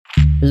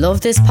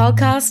Love this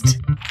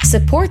podcast?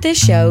 Support this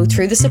show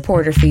through the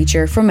supporter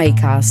feature from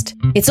Acast.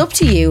 It's up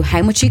to you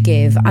how much you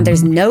give and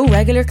there's no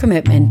regular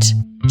commitment.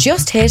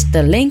 Just hit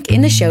the link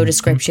in the show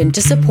description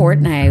to support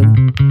now.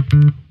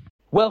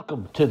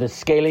 Welcome to the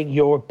Scaling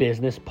Your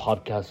Business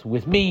podcast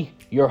with me,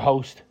 your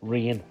host,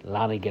 Rian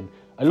Lanigan.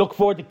 I look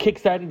forward to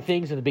kickstarting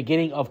things at the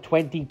beginning of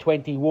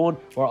 2021,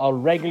 where I'll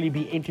regularly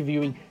be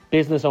interviewing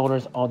business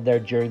owners on their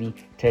journey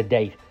to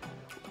date.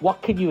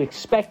 What can you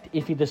expect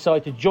if you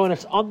decide to join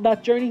us on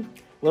that journey?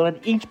 Well, in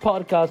each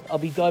podcast, I'll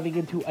be diving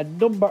into a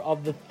number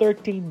of the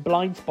 13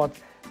 blind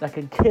spots that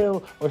can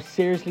kill or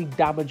seriously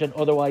damage an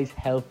otherwise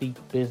healthy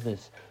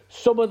business.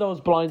 Some of those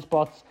blind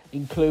spots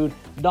include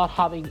not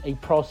having a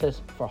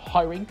process for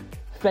hiring,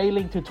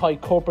 failing to tie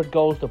corporate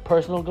goals to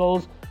personal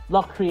goals,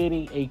 not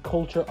creating a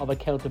culture of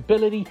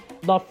accountability,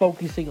 not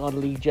focusing on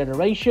lead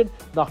generation,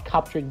 not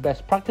capturing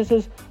best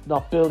practices,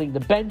 not building the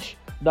bench,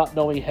 not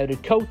knowing how to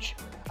coach.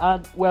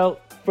 And well,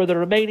 for the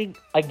remaining,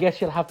 I guess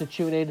you'll have to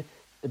tune in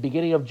the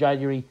beginning of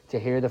January to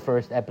hear the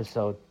first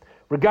episode.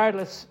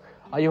 Regardless,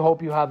 I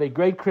hope you have a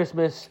great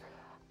Christmas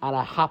and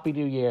a happy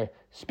New Year.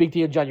 Speak to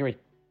you in January.